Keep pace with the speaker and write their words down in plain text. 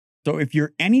So if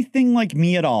you're anything like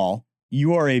me at all,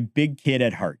 you are a big kid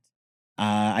at heart.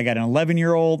 I got an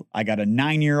 11-year-old, I got a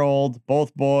 9-year-old,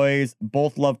 both boys,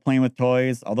 both love playing with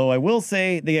toys. Although I will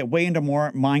say they get way into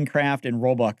more Minecraft and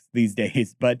Roblox these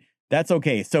days, but that's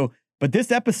okay. But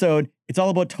this episode, it's all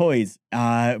about toys,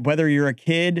 whether you're a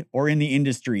kid or in the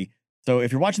industry. So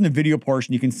if you're watching the video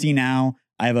portion, you can see now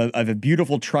I have a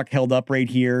beautiful truck held up right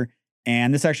here.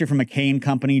 And this is actually from McKay and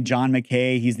Company, John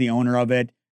McKay. He's the owner of it.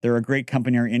 They're a great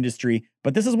company in our industry.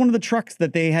 But this is one of the trucks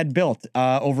that they had built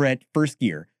over at First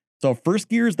Gear. So First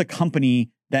Gear is the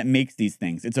company that makes these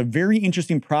things. It's a very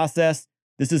interesting process.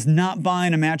 This is not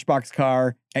buying a Matchbox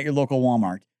car at your local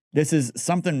Walmart. This is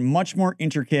something much more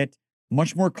intricate,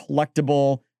 much more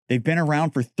collectible. They've been around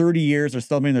for 30 years. They're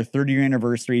celebrating their 30-year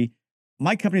anniversary.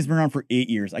 My company's been around for 8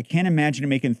 years. I can't imagine it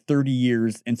making 30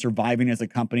 years and surviving as a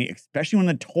company, especially in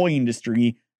the toy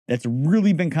industry that's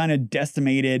really been kind of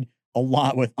decimated a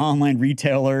lot with online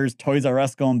retailers, Toys R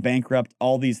Us going bankrupt,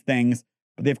 all these things.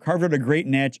 But they've carved out a great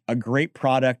niche, a great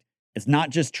product. It's not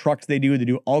just trucks they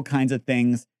do all kinds of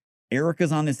things.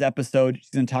 Erica's on this episode. She's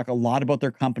going to talk a lot about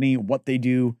their company, what they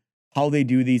do, how they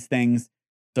do these things.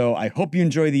 So I hope you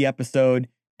enjoy the episode.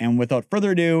 And without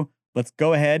further ado, let's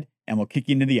go ahead and we'll kick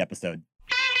you into the episode.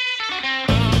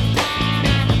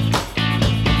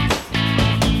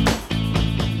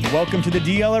 Welcome to the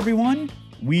DL, everyone.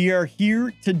 We are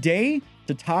here today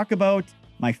to talk about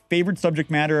my favorite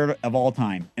subject matter of all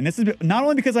time. And this is not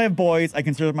only because I have boys, I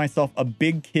consider myself a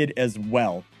big kid as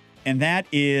well. And that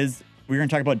is, we're going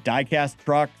to talk about die-cast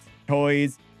trucks,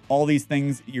 toys, all these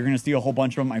things. You're going to see a whole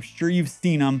bunch of them. I'm sure you've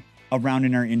seen them around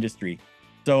in our industry.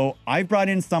 So I've brought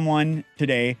in someone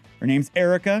today. Her name's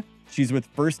Erica. She's with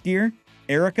First Gear.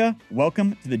 Erica,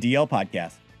 welcome to the DL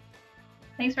podcast.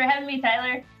 Thanks for having me,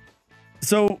 Tyler.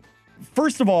 So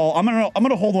first of all, I'm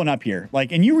gonna hold one up here.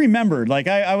 Like, and you remembered, like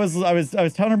I was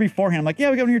telling her beforehand. I'm like, yeah,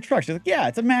 we got one of your trucks. She's like, yeah,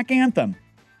 it's a Mack Anthem.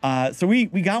 So we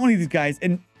got one of these guys.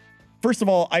 And first of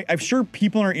all, I'm sure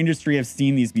people in our industry have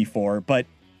seen these before, but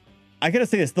I gotta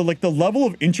say this: the level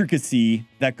of intricacy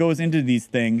that goes into these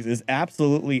things is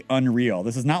absolutely unreal.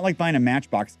 This is not like buying a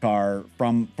Matchbox car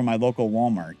from my local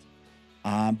Walmart.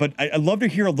 But I'd love to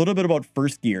hear a little bit about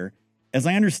First Gear. As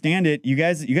I understand it, you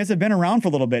guys have been around for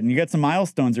a little bit, and you got some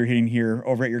milestones you're hitting here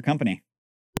over at your company.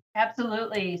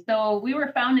 Absolutely. So we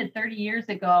were founded 30 years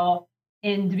ago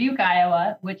in Dubuque,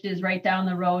 Iowa, which is right down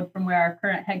the road from where our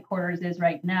current headquarters is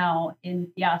right now in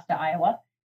Peosta, Iowa.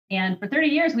 And for 30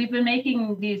 years, we've been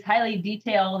making these highly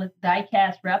detailed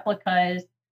die-cast replicas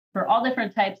for all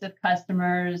different types of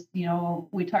customers. You know,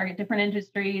 we target different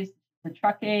industries, the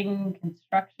trucking,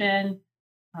 construction,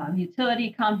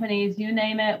 utility companies, you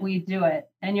name it, we do it.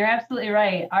 And you're absolutely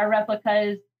right. Our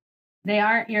replicas, they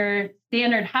aren't your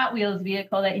standard Hot Wheels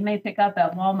vehicle that you may pick up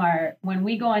at Walmart. When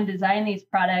we go and design these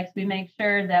products, we make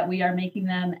sure that we are making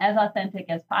them as authentic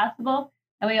as possible.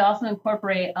 And we also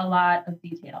incorporate a lot of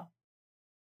detail.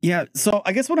 Yeah. So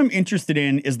I guess what I'm interested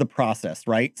in is the process,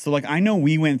 right? So like, I know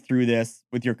we went through this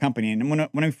with your company. And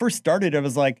when I first started, I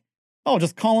was like, oh,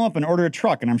 just call them up and order a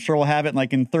truck. And I'm sure we'll have it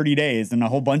like in 30 days and a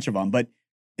whole bunch of them. But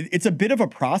it's a bit of a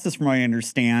process from what I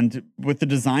understand with the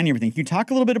design and everything. Can you talk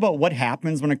a little bit about what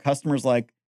happens when a customer's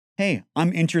like, hey,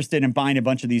 I'm interested in buying a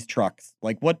bunch of these trucks?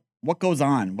 Like what goes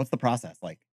on? What's the process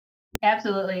like?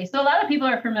 Absolutely. So a lot of people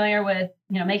are familiar with,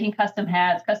 making custom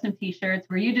hats, custom t-shirts,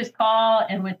 where you just call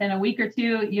and within a week or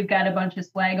two, you've got a bunch of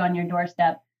swag on your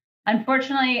doorstep.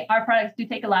 Unfortunately, our products do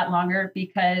take a lot longer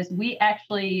because we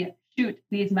actually shoot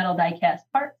these metal die cast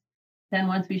parts. Then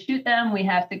once we shoot them, we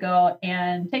have to go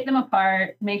and take them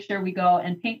apart, make sure we go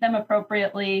and paint them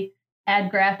appropriately, add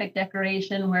graphic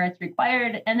decoration where it's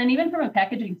required. And then even from a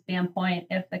packaging standpoint,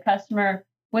 if the customer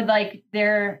would like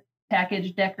their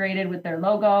package decorated with their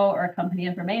logo or company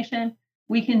information,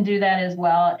 we can do that as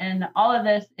well. And all of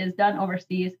this is done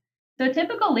overseas. So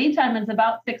typical lead time is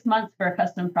about 6 months for a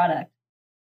custom product.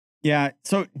 Yeah.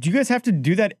 So do you guys have to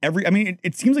do that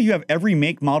it seems like you have every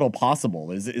make model possible.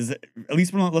 Is it, at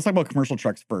least let's talk about commercial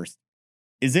trucks first.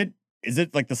 Is it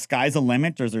like the sky's the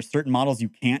limit, or is there certain models you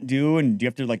can't do? And do you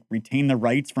have to like retain the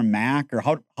rights from Mack, or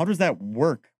how does that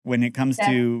work when it comes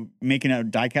to making a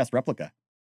die-cast replica?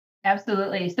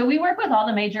 Absolutely. So we work with all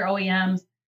the major OEMs,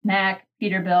 Mack,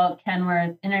 Peterbilt,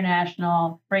 Kenworth,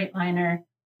 International, Freightliner,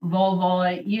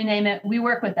 Volvo, you name it, we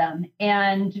work with them.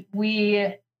 And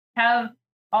we have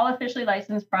all officially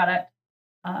licensed product.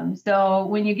 So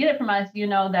when you get it from us, you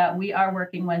know that we are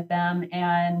working with them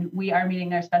and we are meeting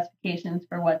their specifications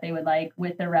for what they would like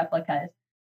with their replicas.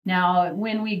 Now,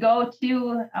 when we go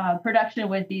to production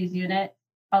with these units,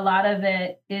 a lot of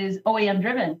it is OEM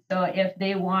driven. So if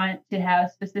they want to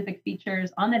have specific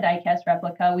features on the die-cast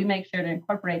replica, we make sure to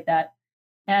incorporate that.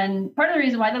 And part of the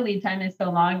reason why the lead time is so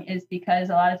long is because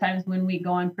a lot of times when we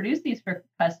go and produce these for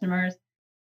customers,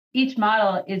 each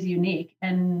model is unique,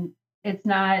 and it's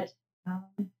not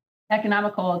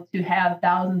economical to have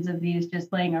thousands of these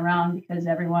just laying around because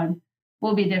everyone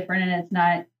will be different, and it's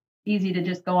not easy to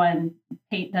just go and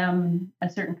paint them a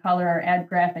certain color or add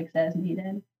graphics as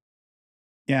needed.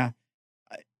 Yeah.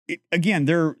 Again,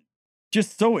 they're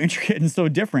just so intricate and so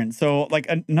different. So, like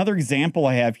another example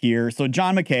I have here. So,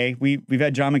 John McKay, we've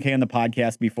had John McKay on the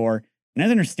podcast before, and as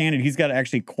I understand it, he's got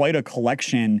actually quite a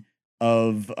collection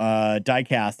of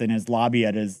diecast in his lobby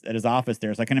at his office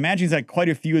there. So I can imagine he's had quite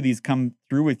a few of these come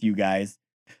through with you guys.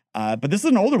 But this is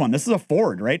an older one. This is a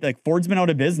Ford, right? Like Ford's been out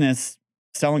of business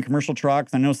selling commercial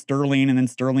trucks. I know Sterling, and then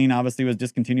Sterling obviously was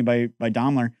discontinued by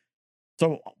Daimler.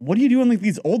 So what do you do on like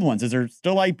these old ones? Is there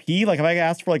still IP? Like if I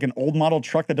ask for like an old model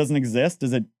truck that doesn't exist,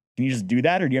 can you just do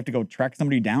that, or do you have to go track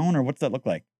somebody down, or what's that look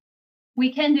like?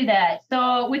 We can do that.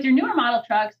 So with your newer model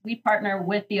trucks, we partner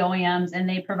with the OEMs, and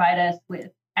they provide us with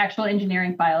actual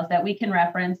engineering files that we can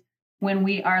reference when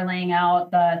we are laying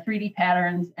out the 3D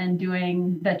patterns and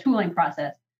doing the tooling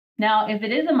process. Now, if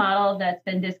it is a model that's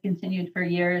been discontinued for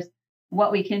years,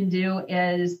 what we can do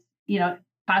is,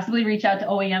 possibly reach out to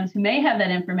OEMs who may have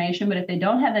that information, but if they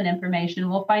don't have that information,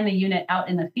 we'll find the unit out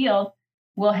in the field.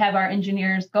 We'll have our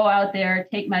engineers go out there,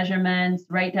 take measurements,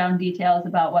 write down details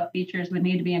about what features would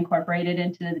need to be incorporated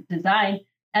into the design,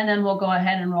 and then we'll go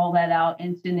ahead and roll that out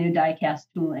into new die-cast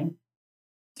tooling.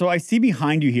 So I see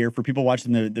behind you here for people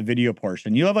watching the video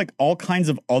portion, you have like all kinds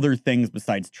of other things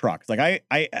besides trucks. Like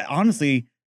I honestly,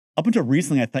 up until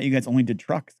recently, I thought you guys only did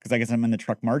trucks because I guess I'm in the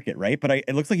truck market, right? But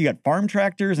it looks like you got farm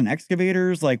tractors and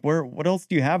excavators. Like what else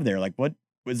do you have there? Like what,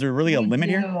 was there really a limit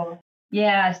here?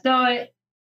 Yeah. So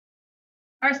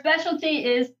our specialty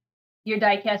is your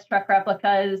die-cast truck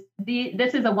replicas.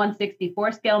 This is a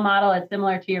 1/64 scale model. It's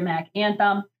similar to your Mack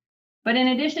Anthem. But in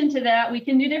addition to that, we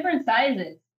can do different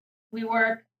sizes. We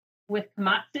work with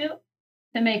Komatsu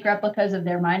to make replicas of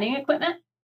their mining equipment.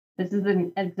 This is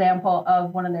an example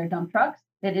of one of their dump trucks.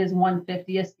 It is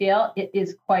 1/50th scale. It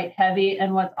is quite heavy.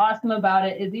 And what's awesome about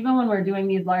it is even when we're doing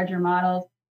these larger models,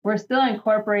 we're still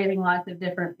incorporating lots of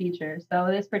different features. So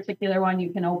this particular one,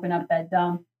 you can open up that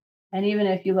dump. And even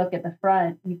if you look at the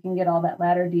front, you can get all that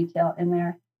ladder detail in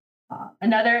there.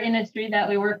 Another industry that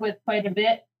we work with quite a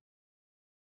bit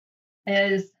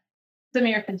is some of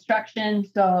your construction.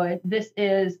 So this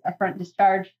is a front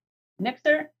discharge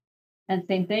mixer, and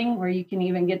same thing where you can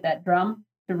even get that drum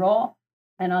to roll.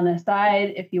 And on the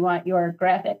side, if you want your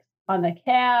graphics on the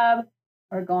cab,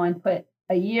 or go and put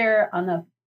a year on the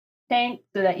tank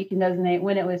so that you can designate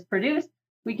when it was produced,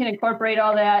 we can incorporate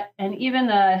all that. And even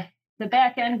the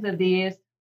back ends of these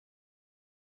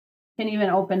can even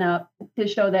open up to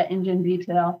show that engine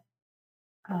detail.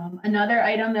 Another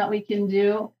item that we can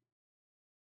do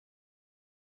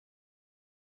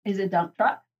is a dump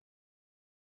truck.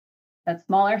 That's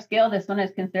smaller scale. This one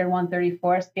is considered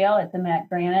 1/34 scale. It's a matte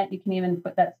granite. You can even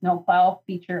put that snowplow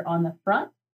feature on the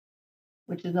front,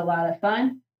 which is a lot of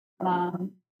fun.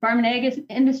 Farm and ag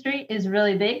industry is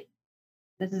really big.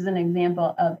 This is an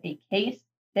example of a case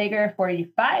Sager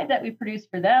 485 that we produce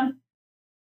for them.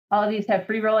 All of these have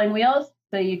free rolling wheels,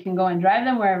 so you can go and drive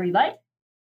them wherever you like.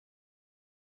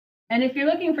 And if you're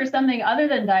looking for something other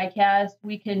than die cast,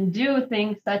 we can do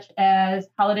things such as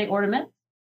holiday ornaments.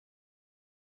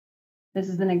 This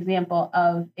is an example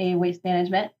of a waste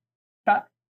management truck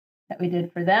that we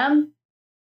did for them.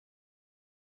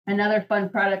 Another fun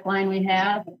product line we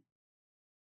have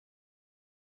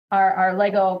are our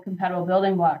Lego compatible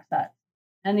building block sets.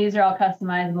 And these are all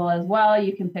customizable as well.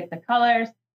 You can pick the colors.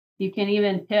 You can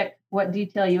even pick what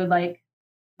detail you would like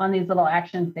on these little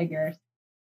action figures.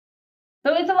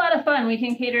 So it's a lot of fun. We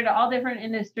can cater to all different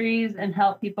industries and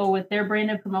help people with their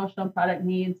branded promotional product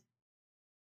needs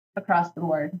across the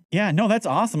board. Yeah, no, that's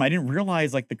awesome. I didn't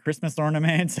realize like the Christmas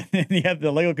ornaments and you have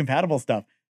the Lego compatible stuff.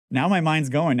 Now my mind's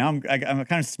going. Now I'm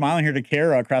kind of smiling here to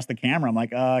Kara across the camera. I'm like,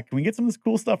 can we get some of this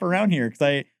cool stuff around here?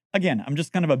 Because I'm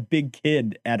just kind of a big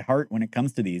kid at heart when it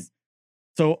comes to these.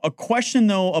 So a question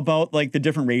though about like the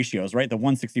different ratios, right? The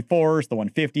 1/64th, the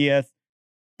 1/50th.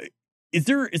 Is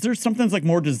there something that's like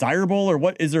more desirable, or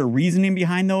what is there a reasoning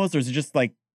behind those? Or is it just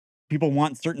like people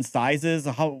want certain sizes?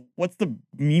 What's the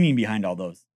meaning behind all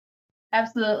those?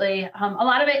 Absolutely. A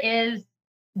lot of it is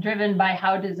driven by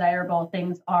how desirable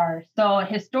things are. So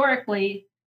historically,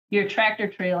 your tractor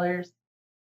trailers,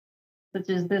 such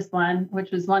as this one,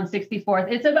 which was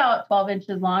 1/64th, it's about 12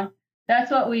 inches long.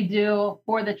 That's what we do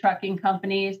for the trucking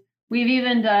companies. We've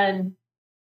even done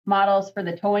models for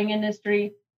the towing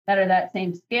industry that are that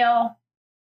same scale,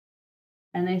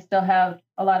 and they still have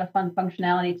a lot of fun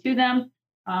functionality to them.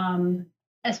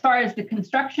 As far as the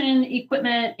construction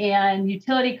equipment and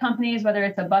utility companies, whether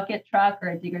it's a bucket truck or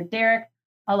a digger derrick,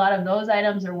 a lot of those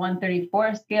items are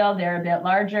 1/34 scale. They're a bit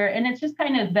larger, and it's just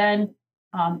kind of been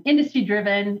industry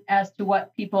driven as to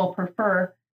what people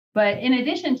prefer. But in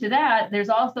addition to that, there's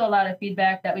also a lot of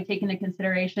feedback that we take into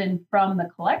consideration from the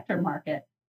collector market.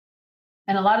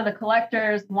 And a lot of the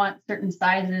collectors want certain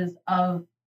sizes of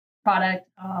product,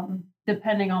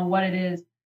 depending on what it is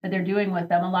that they're doing with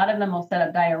them. A lot of them will set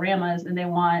up dioramas and they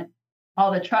want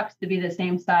all the trucks to be the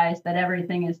same size, that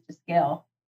everything is to scale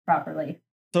properly.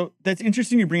 So that's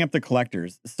interesting you bring up the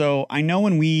collectors. So I know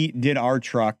when we did our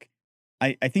truck,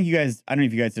 I think you guys, I don't know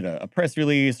if you guys did a press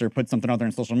release or put something out there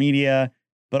on social media,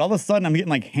 but all of a sudden I'm getting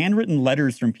like handwritten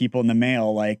letters from people in the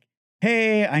mail like,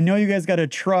 hey, I know you guys got a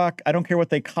truck. I don't care what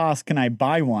they cost. Can I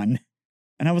buy one?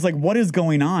 And I was like, what is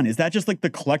going on? Is that just like the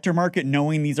collector market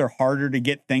knowing these are harder to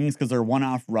get things because they're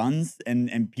one-off runs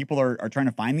and people are trying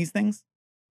to find these things?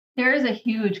 There is a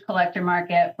huge collector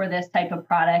market for this type of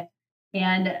product.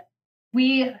 And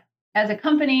we, as a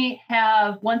company,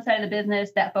 have one side of the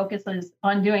business that focuses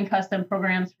on doing custom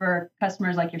programs for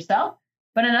customers like yourself.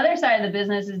 But another side of the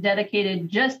business is dedicated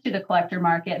just to the collector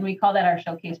market. And we call that our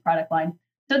showcase product line.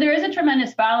 So there is a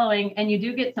tremendous following, and you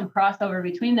do get some crossover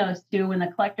between those two. When the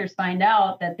collectors find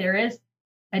out that there is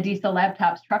a diesel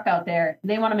laptops truck out there,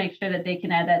 they want to make sure that they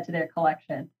can add that to their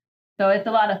collection. So it's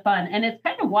a lot of fun. And it's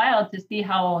kind of wild to see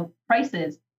how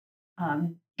prices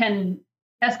can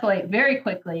escalate very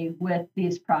quickly with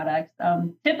these products.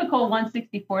 Typical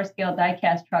 1/64 scale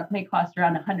die-cast truck may cost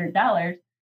around $100,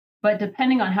 but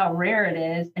depending on how rare it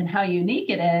is and how unique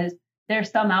it is, there's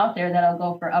some out there that'll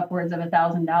go for upwards of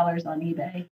 $1,000 on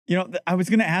eBay. You know, I was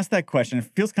going to ask that question. It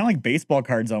feels kind of like baseball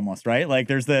cards almost, right? Like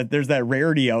there's that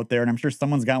rarity out there, and I'm sure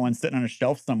someone's got one sitting on a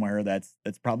shelf somewhere that's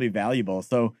probably valuable.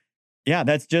 So, yeah,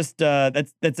 that's just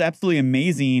that's absolutely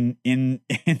amazing in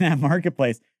in that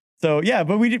marketplace. So yeah,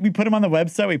 but we put them on the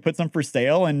website. We put some for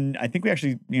sale, and I think we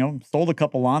actually sold a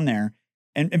couple on there.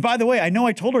 And by the way, I know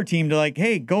I told our team to like,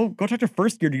 hey, go talk to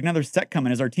First Gear to get another set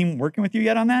coming. Is our team working with you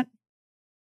yet on that?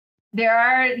 There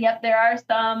are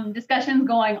some discussions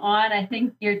going on. I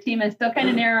think your team is still kind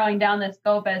of narrowing down the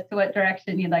scope as to what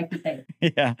direction you'd like to take.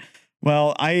 Yeah.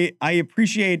 Well, I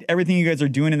appreciate everything you guys are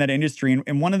doing in that industry.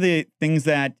 And one of the things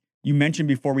that you mentioned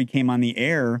before we came on the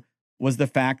air was the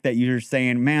fact that you're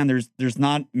saying, man, there's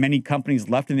not many companies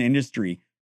left in the industry.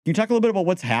 Can you talk a little bit about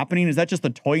what's happening? Is that just the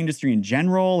toy industry in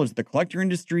general? Is it the collector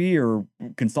industry or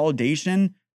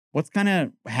consolidation? What's kind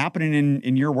of happening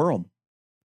in your world?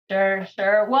 Sure.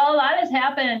 Well, a lot has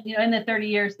happened, in the 30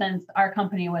 years since our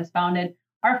company was founded.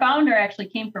 Our founder actually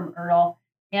came from Earl.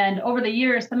 And over the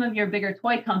years, some of your bigger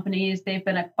toy companies, they've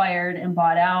been acquired and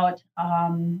bought out.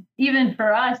 Even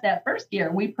for us, that first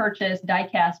year, we purchased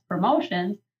Diecast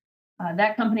Promotions.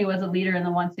 That company was a leader in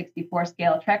the 1/64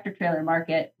 scale tractor trailer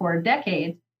market for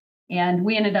decades. And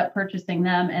we ended up purchasing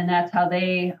them, and that's how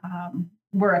they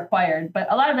were acquired.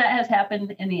 But a lot of that has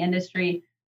happened in the industry.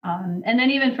 And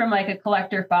then even from like a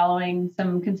collector following,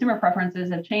 some consumer preferences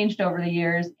have changed over the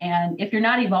years. And if you're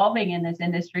not evolving in this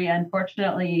industry,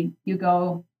 unfortunately, you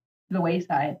go to the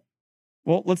wayside.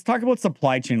 Well, let's talk about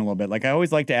supply chain a little bit. Like I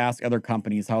always like to ask other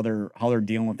companies how they're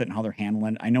dealing with it and how they're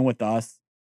handling it. I know with us,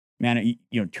 man,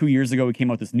 2 years ago we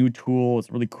came out with this new tool. It's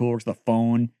really cool. It's the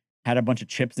phone, had a bunch of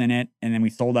chips in it, and then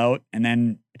we sold out. And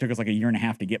then it took us like a year and a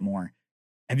half to get more.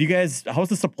 Have you guys? How's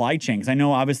the supply chain? Because I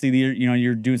know obviously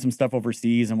you're doing some stuff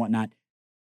overseas and whatnot.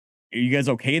 Are you guys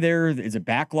okay there? Is it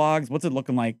backlogs? What's it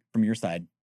looking like from your side?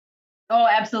 Oh,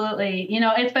 absolutely.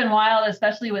 It's been wild,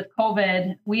 especially with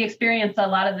COVID. We experienced a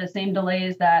lot of the same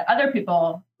delays that other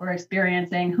people were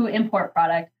experiencing who import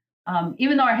product.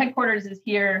 Even though our headquarters is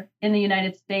here in the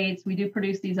United States, we do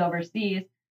produce these overseas.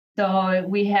 So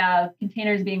we have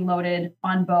containers being loaded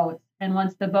on boats. And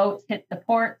once the boats hit the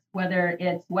ports, whether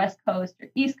it's West Coast or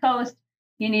East Coast,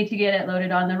 you need to get it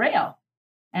loaded on the rail.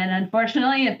 And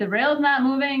unfortunately, if the rail's not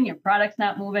moving, your product's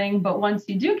not moving. But once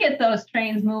you do get those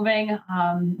trains moving,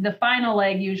 the final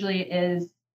leg usually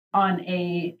is on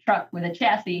a truck with a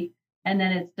chassis, and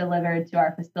then it's delivered to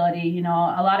our facility. A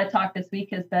lot of talk this week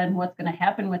has been what's going to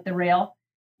happen with the rail.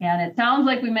 And it sounds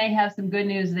like we may have some good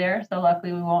news there. So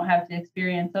luckily, we won't have to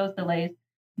experience those delays.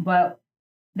 But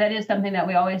that is something that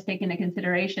we always take into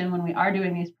consideration when we are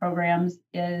doing these programs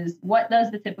is what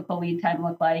does the typical lead time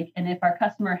look like? And if our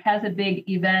customer has a big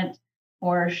event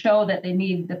or show that they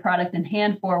need the product in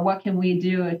hand for, what can we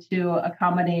do to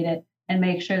accommodate it and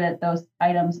make sure that those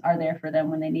items are there for them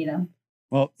when they need them?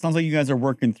 Well, it sounds like you guys are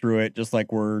working through it just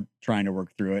like we're trying to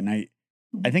work through it. And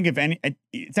I think if any,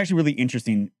 it's actually really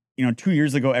interesting. 2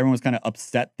 years ago, everyone was kind of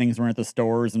upset things weren't at the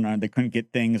stores and they couldn't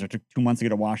get things or took 2 months to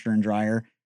get a washer and dryer.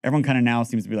 Everyone kind of now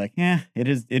seems to be like, yeah, it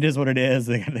is what it is.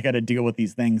 They got to deal with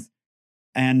these things.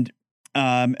 And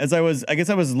I guess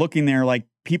I was looking there, like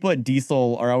people at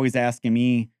Diesel are always asking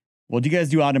me, well, do you guys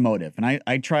do automotive? And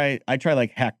I try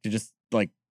like heck to just like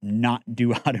not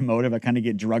do automotive. I kind of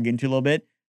get drug into a little bit,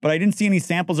 but I didn't see any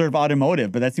samples of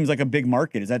automotive, but that seems like a big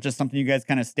market. Is that just something you guys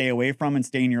kind of stay away from and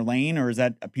stay in your lane, or is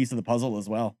that a piece of the puzzle as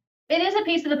well? It is a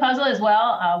piece of the puzzle as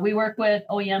well. We work with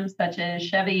OEMs such as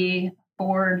Chevy,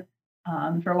 Ford.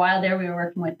 For a while there, we were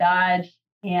working with Dodge,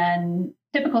 and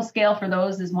typical scale for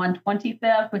those is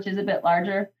 1/25th, which is a bit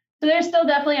larger. So there's still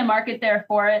definitely a market there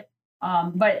for it.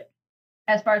 But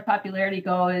as far as popularity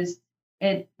goes,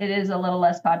 it is a little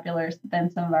less popular than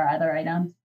some of our other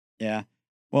items. Yeah.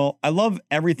 Well, I love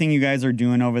everything you guys are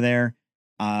doing over there.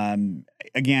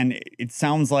 Again, it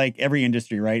sounds like every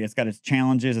industry, right? It's got its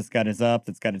challenges, it's got its ups,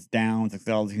 it's got its downs, it's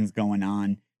got all these things going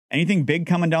on. Anything big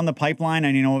coming down the pipeline?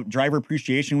 And Driver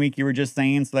Appreciation Week, you were just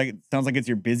saying, so it sounds like it's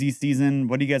your busy season.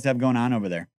 What do you guys have going on over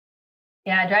there?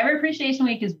 Yeah, Driver Appreciation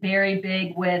Week is very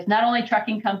big with not only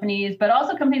trucking companies, but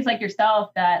also companies like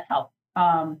yourself that help,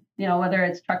 whether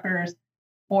it's truckers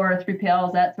or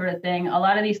 3PLs, that sort of thing. A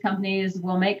lot of these companies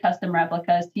will make custom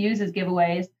replicas to use as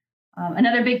giveaways.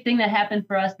 Another big thing that happened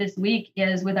for us this week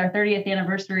is with our 30th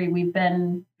anniversary, we've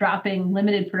been dropping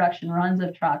limited production runs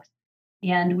of trucks.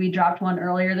 And we dropped one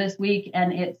earlier this week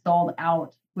and it sold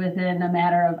out within a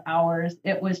matter of hours.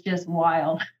 It was just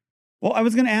wild. Well, I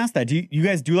was going to ask that. Do you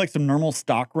guys do like some normal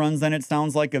stock runs then it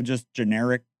sounds like of just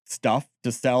generic stuff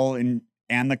to sell and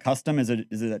the custom? Is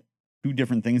it two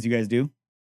different things you guys do?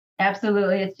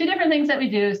 Absolutely. It's two different things that we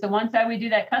do. So one side we do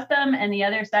that custom and the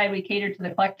other side we cater to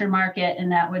the collector market,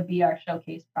 and that would be our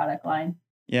showcase product line.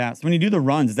 Yeah. So when you do the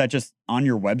runs, is that just on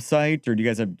your website or do you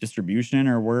guys have distribution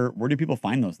or where do people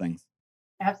find those things?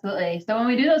 Absolutely. So when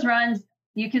we do those runs,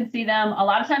 you can see them a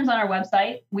lot of times on our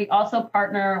website. We also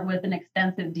partner with an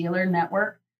extensive dealer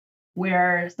network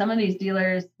where some of these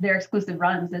dealers, they're exclusive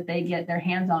runs that they get their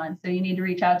hands on. So you need to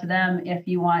reach out to them if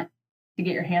you want to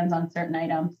get your hands on certain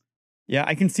items. Yeah,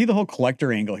 I can see the whole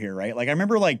collector angle here, right? Like I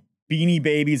remember like Beanie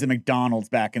Babies at McDonald's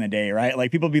back in the day, right?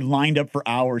 Like people be lined up for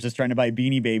hours just trying to buy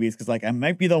Beanie Babies because like I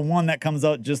might be the one that comes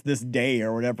out just this day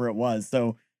or whatever it was.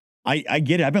 So I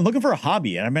get it. I've been looking for a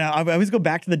hobby. And I always go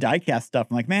back to the diecast stuff.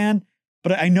 I'm like, man,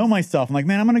 but I know myself. I'm like,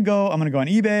 man, I'm gonna go on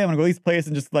eBay. I'm gonna go to these places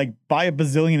and just like buy a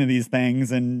bazillion of these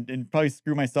things and probably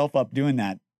screw myself up doing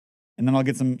that. And then I'll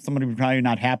get somebody who's probably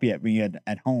not happy at me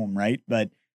at home, right?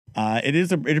 But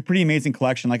it's a pretty amazing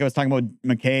collection. Like I was talking about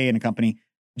McKay and a company,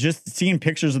 just seeing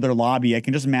pictures of their lobby, I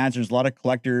can just imagine there's a lot of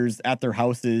collectors at their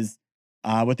houses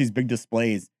with these big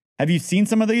displays. Have you seen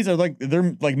some of these? Are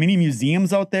there like mini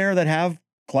museums out there that have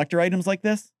collector items like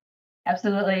this?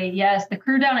 Absolutely. Yes. The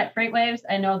crew down at Freight Waves,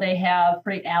 I know they have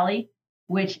Freight Alley,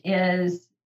 which is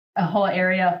a whole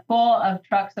area full of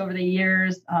trucks over the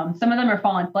years. Some of them are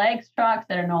fallen flags trucks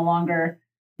that are no longer,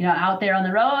 out there on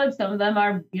the road. Some of them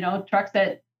are, trucks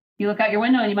that you look out your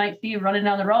window and you might see running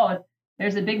down the road.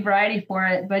 There's a big variety for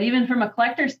it. But even from a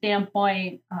collector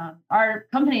standpoint, our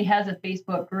company has a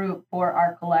Facebook group for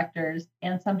our collectors.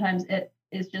 And sometimes it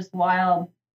is just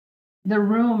wild, the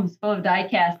rooms full of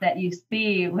diecast that you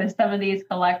see with some of these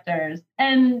collectors.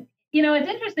 And, it's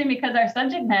interesting because our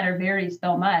subject matter varies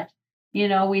so much.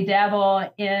 We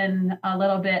dabble in a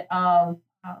little bit of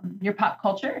your pop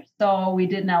culture. So we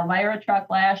did an Elvira truck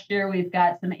last year. We've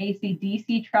got some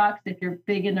AC/DC trucks. If you're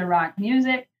big into rock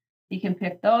music, you can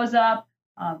pick those up.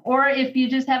 Or if you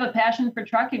just have a passion for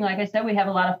trucking, like I said, we have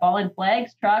a lot of fallen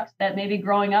flags trucks that maybe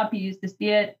growing up, you used to see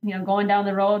it, going down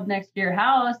the road next to your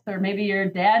house, or maybe your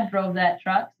dad drove that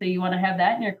truck. So you want to have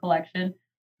that in your collection.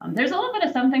 There's a little bit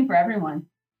of something for everyone.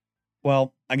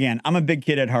 Well, again, I'm a big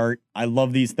kid at heart. I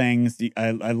love these things.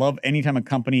 I love anytime a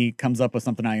company comes up with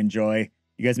something I enjoy.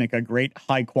 You guys make a great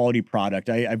high quality product.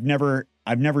 I've never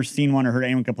seen one or heard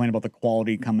anyone complain about the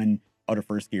quality coming out of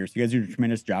First Gear. So you guys do a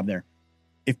tremendous job there.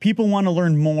 If people want to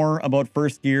learn more about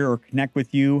First Gear or connect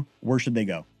with you, where should they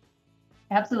go?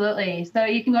 Absolutely. So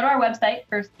you can go to our website,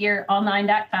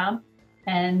 firstgearonline.com.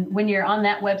 And when you're on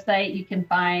that website, you can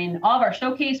find all of our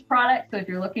showcase products. So if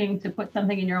you're looking to put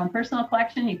something in your own personal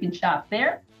collection, you can shop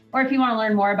there. Or if you want to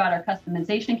learn more about our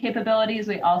customization capabilities,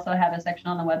 we also have a section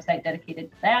on the website dedicated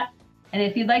to that. And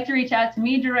if you'd like to reach out to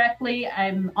me directly,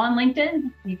 I'm on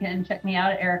LinkedIn. You can check me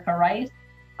out at Erica Rice,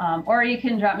 or you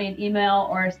can drop me an email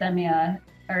or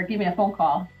give me a phone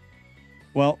call.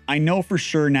 Well, I know for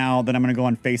sure now that I'm going to go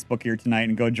on Facebook here tonight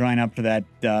and go join up to that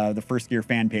the First Gear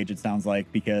fan page, it sounds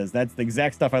like, because that's the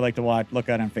exact stuff I like to look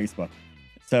at on Facebook.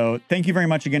 So thank you very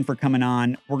much again for coming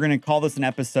on. We're going to call this an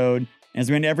episode. As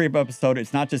we end every episode,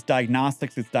 it's not just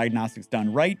diagnostics, it's diagnostics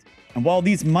done right. And while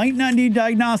these might not need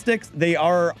diagnostics, they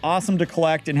are awesome to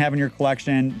collect and have in your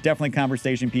collection. Definitely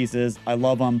conversation pieces. I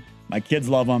love them. My kids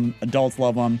love them. Adults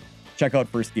love them. Check out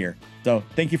First Gear. So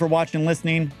thank you for watching and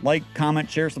listening. Like, comment,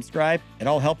 share, subscribe. It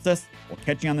all helps us. We'll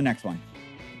catch you on the next one.